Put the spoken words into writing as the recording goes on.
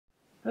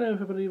Hello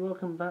everybody,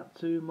 welcome back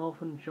to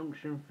Malvern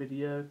Junction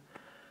video.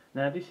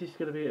 Now this is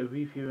going to be a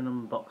review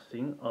and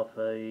unboxing of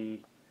a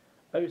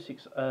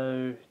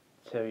 060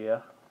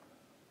 Terrier,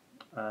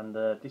 and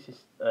this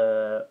is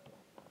the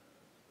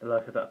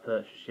loco that I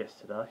purchased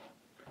yesterday.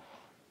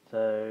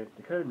 So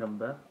the code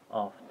number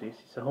of this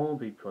is a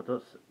Hornby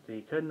product.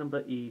 The code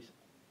number is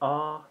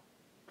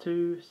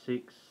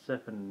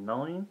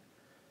R2679.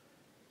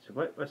 It's a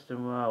Great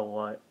Western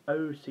Railway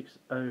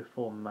 060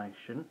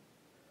 formation.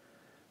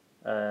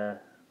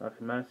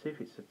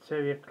 Locomotive, it's a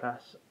Terrier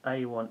class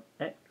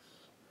A1X,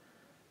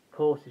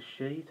 Portage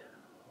sheet,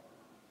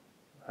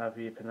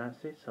 however you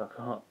pronounce it, so I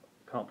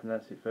can't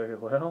pronounce it very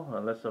well,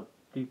 unless I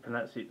did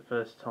pronounce it the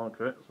first time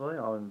correctly.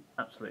 I'm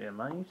absolutely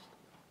amazed.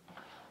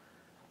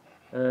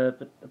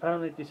 But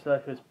apparently this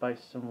loco is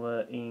based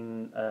somewhere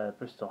in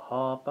Bristol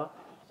Harbour,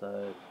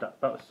 so that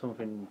was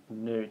something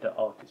new that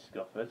I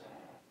discovered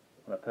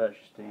when I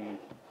purchased the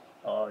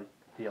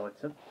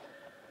item.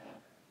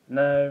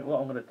 Now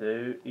what I'm going to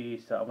do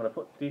is I'm going to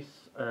put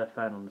this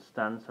fan on the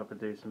stand so I can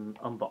do some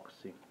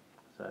unboxing.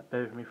 So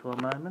bear with me for a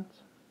moment.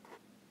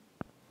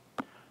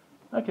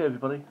 Okay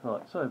everybody,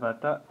 right, sorry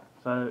about that.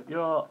 So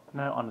you're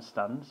now on the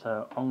stand,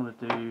 so I'm going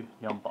to do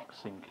the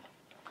unboxing.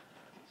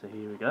 So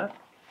here we go.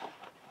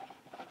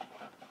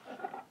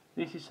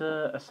 This is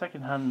a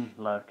second-hand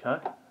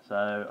loco,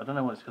 so I don't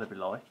know what it's going to be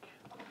like.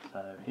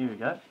 So here we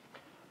go.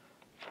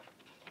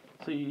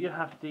 So you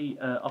have the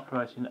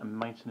operating and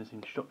maintenance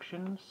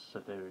instructions,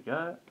 so there we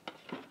go.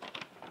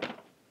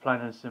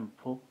 Plain and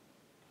simple,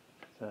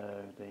 so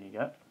there you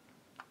go.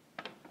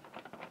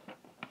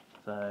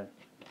 So I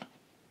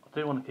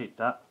do want to keep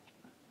that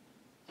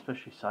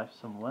especially safe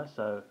somewhere,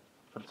 so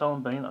for the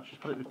time being I've just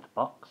put it with the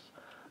box,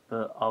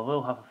 but I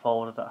will have a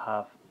folder that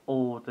have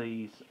all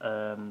these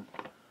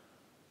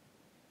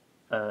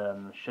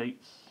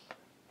sheets,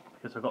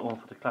 because I've got one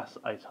for the Class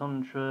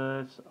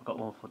 800, I've got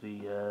one for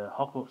the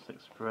Hogwarts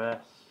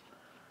Express,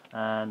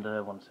 and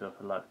one or two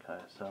for loco,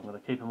 so I'm going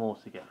to keep them all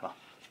together.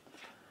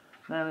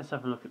 Now let's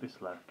have a look at this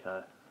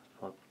loco.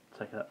 I'll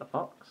take it out the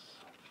box.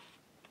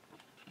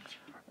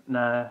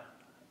 Now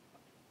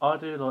I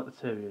do like the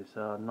Terriers,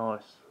 they are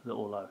nice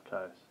little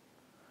locos,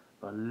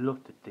 but I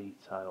love the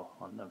detail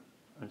on them.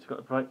 And it's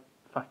got great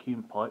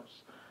vacuum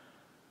pipes.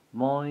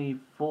 My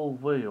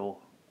four-wheel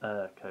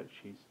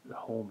coaches, the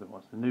Hornby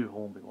ones, the new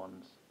Hornby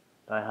ones,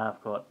 they have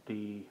got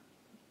the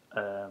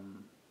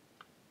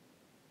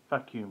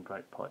vacuum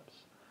brake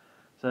pipes.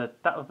 So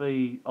that would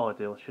be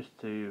ideal, just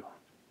to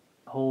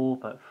haul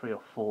about 3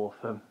 or 4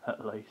 of them at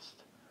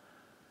least.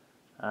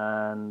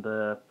 And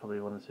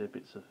probably 1 or 2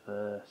 bits of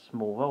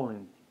small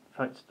rolling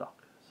freight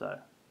stock. So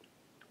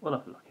we'll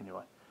have a look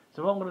anyway.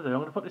 So what I'm going to do,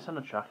 I'm going to put this on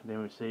the track and then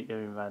we'll see it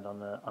going around on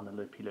the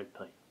loopy.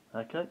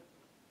 Okay.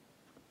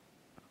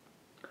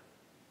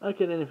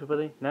 Okay then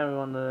everybody, now we're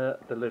on the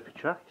loopy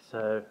track,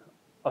 so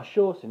I'll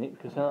shorten it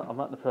because I'm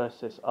at the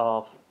process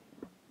of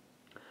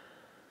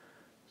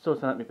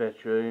sorting out my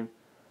bedroom.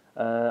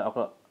 I've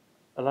got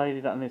a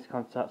lady that I need to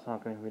contact, so I'm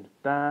going rid of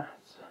that.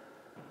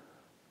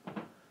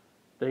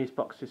 These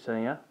boxes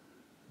here,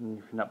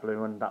 that blue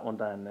one, that one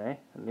down there,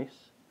 and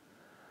this.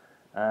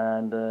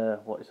 And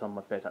what is on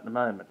my bed at the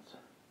moment,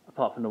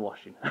 apart from the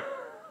washing.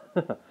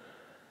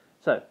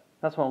 So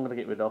that's what I'm going to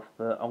get rid of,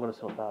 but I'm going to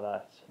sort that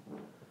out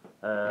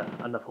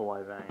another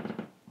way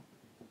round,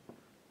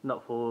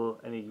 not for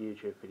any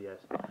YouTube videos.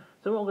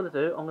 So what I'm going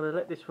to do, I'm going to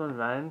let this run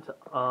round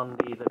on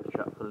the loopy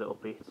track for a little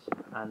bit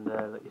and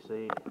let you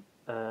see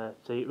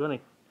it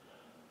running.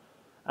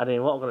 And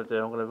then what I'm going to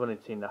do, I'm going to run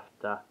it in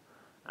after,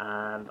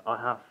 and I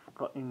have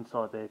got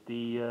inside there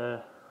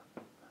the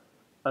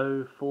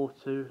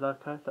 042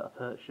 loco that I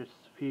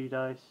purchased a few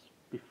days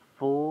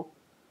before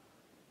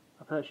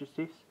I purchased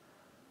this.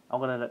 I'm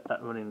going to let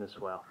that run in as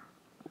well.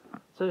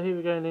 So here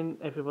we go then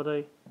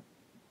everybody,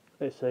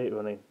 let's see it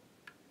running.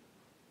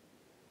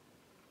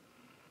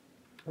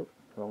 Oh,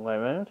 wrong way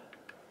around.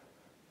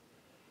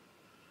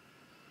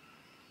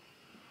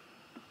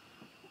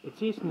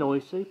 It is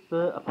noisy,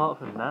 but apart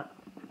from that,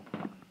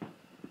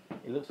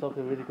 it looks like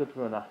a really good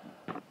runner.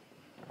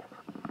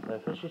 So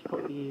if I just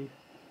put you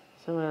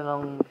somewhere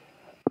along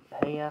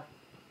here,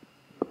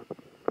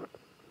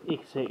 you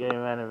can see it going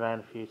around and around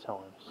a few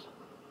times.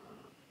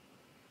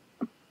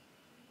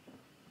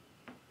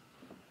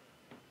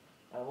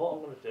 And what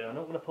I'm going to do, I'm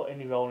not going to put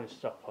any rolling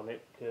stock on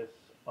it because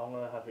I'm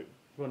going to have it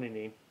running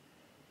in.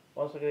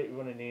 Once I get it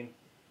running in,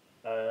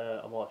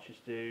 I might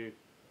just do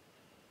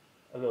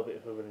a little bit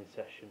of a running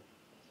session.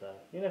 So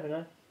you never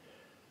know.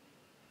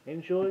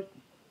 Enjoy.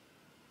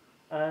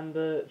 And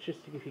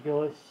just to give you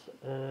guys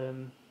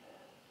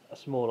a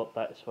small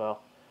update as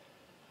well,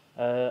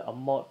 I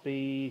might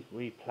be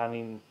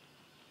replanning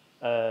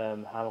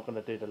how I'm going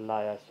to do the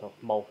layout of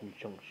Malvern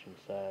Junction.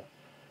 So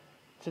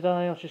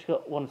today I've just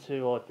got 1 or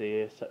 2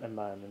 ideas at the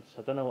moment,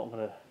 so I don't know what I'm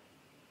going to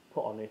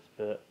put on it,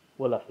 but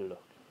we'll have a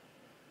look.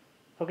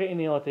 If I get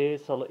any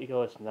ideas, I'll let you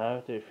guys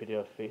know, do a video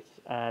of it,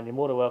 and you're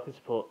more than welcome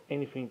to put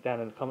anything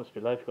down in the comments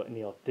below if you've got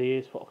any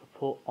ideas what I could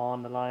put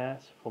on the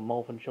layout for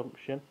Malvern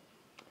Junction.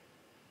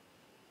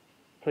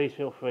 please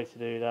feel free to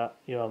do that.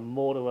 You are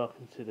more than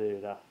welcome to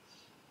do that.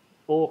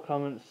 All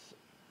comments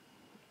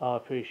are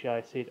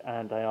appreciated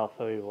and they are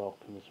very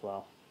welcome as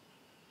well.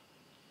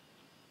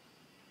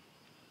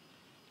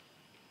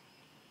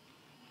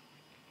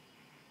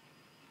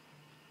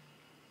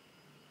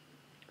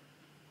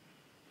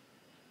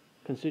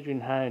 Considering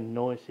how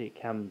noisy it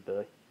can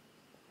be,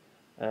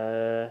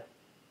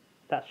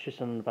 that's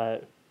just on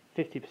about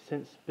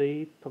 50%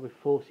 speed, probably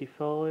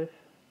 45.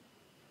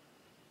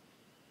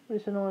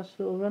 It's a nice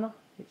little runner,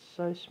 it's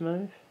so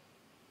smooth.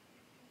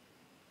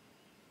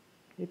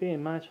 You'd be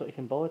amazed what you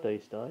can buy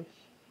these days.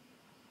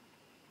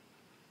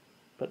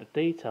 But the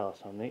details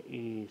on it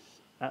is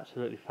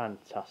absolutely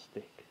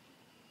fantastic.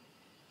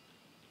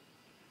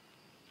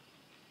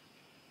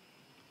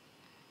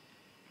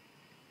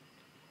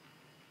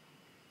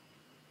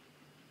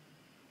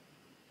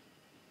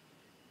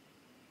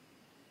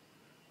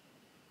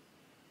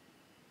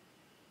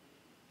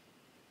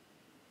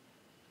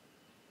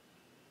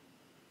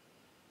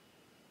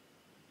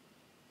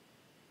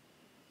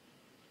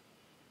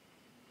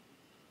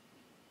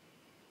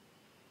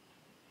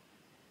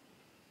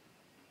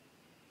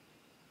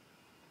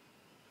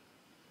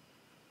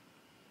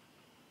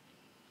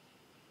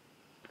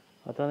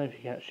 I don't know if you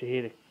can actually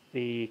hear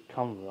the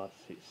converse,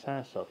 it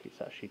sounds like it's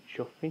actually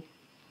chuffing.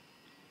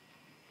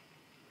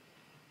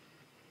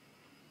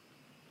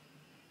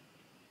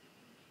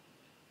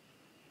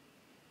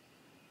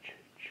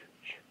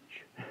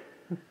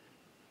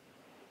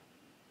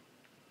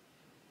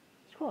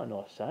 It's quite a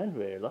nice sound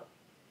really.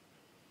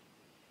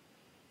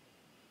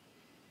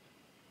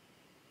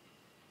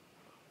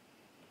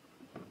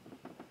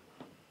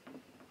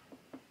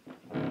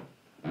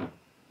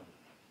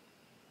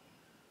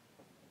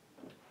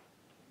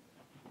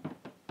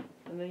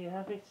 And there you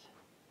have it.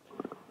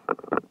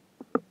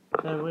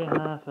 So we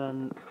have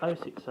an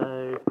 060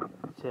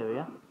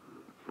 Terrier,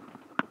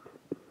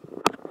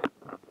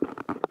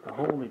 a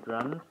Horny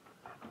brand,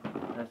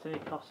 and it's only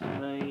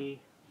costed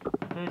me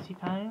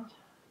 £30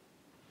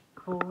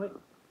 for it.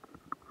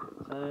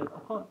 So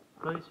I'm quite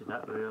pleased with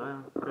that really,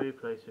 I'm very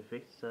pleased with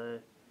it. So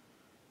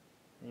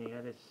there you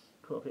go, there's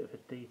quite a bit of a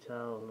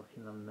detail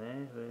looking on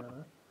there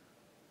really.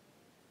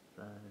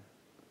 So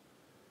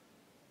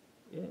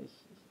yeah, it's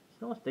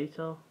nice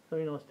detail,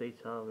 very nice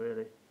detail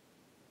really.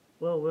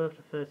 Well worth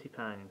the £30.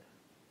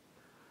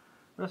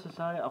 But as I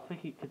say, I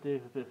think it could do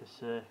with a bit of a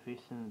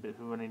surface and a bit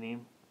of a running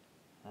in.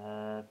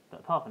 But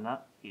apart from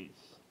that,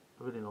 it's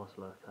a really nice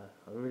loco.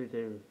 I really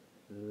do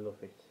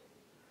love it.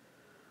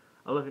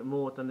 I love it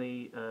more than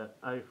the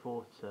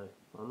 042.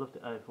 I love the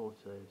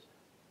 042s.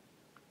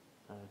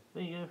 So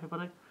there you go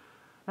everybody.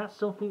 That's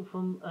something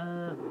from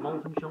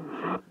Malvern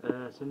Junction.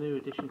 It's a new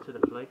addition to the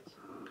fleet.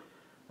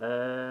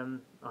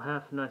 I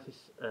have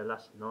noticed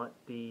last night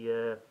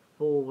the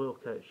 4-wheel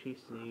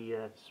coaches,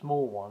 the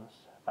small ones,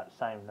 about the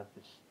same length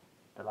as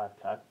the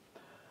loco.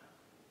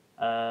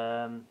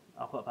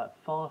 I've got about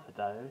 5 of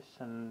those,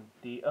 and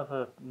the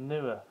other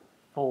newer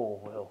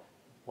 4-wheel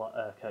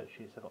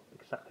coaches, I've got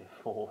exactly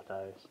 4 of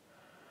those.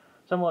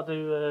 So I might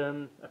do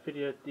a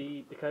video of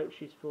the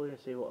coaches for you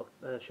and see what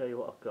show you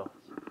what I've got.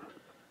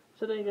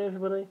 So there you go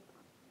everybody.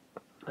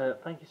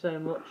 Thank you so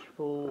much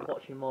for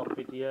watching my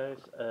videos.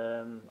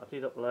 I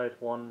did upload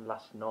one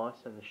last night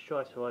and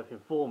straight away within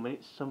 4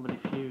 minutes somebody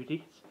viewed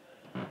it.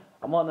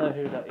 I might know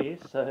who that is,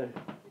 so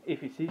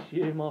if it is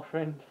you my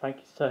friend, thank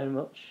you so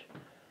much.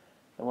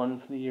 The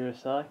one from the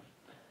USA.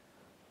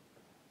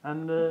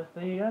 And there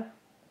you go.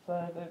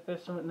 So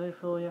there's something new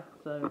for you.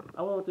 So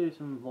I will do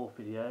some more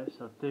videos.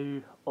 I'll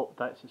do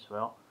updates as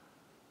well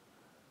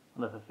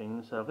on other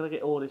things. So I've got to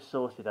get all this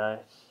sorted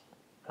out,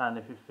 plan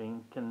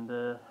everything, and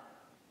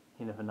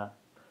you never know.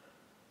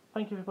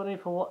 Thank you everybody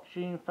for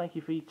watching, thank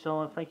you for your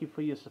time, thank you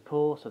for your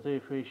support, I do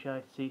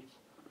appreciate it.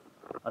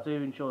 I do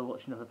enjoy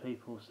watching other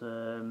people's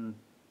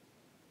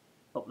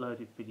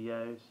uploaded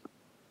videos,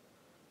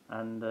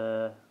 and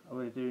I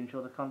really do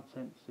enjoy the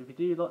content. So if you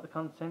do like the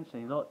content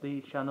and you like the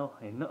channel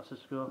and you're not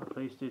subscribed,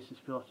 please do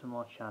subscribe to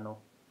my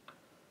channel.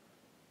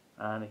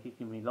 And if you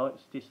give me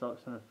likes,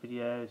 dislikes on the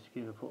videos,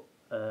 give me put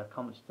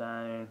comments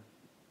down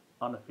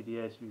on the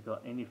videos if you've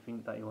got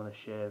anything that you want to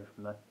share with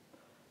me.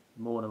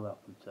 More than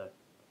welcome to.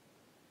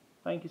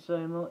 Thank you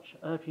so much.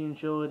 I hope you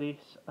enjoy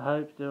this. I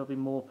hope there will be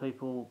more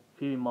people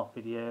viewing my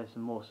videos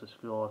and more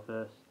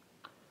subscribers.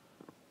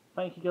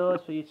 Thank you guys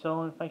for your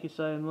time. Thank you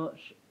so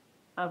much.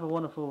 Have a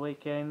wonderful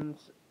weekend.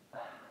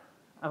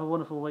 Have a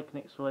wonderful week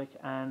next week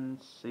and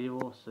see you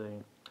all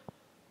soon.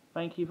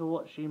 Thank you for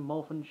watching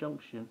Malvern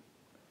Junction.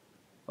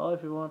 Bye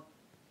everyone.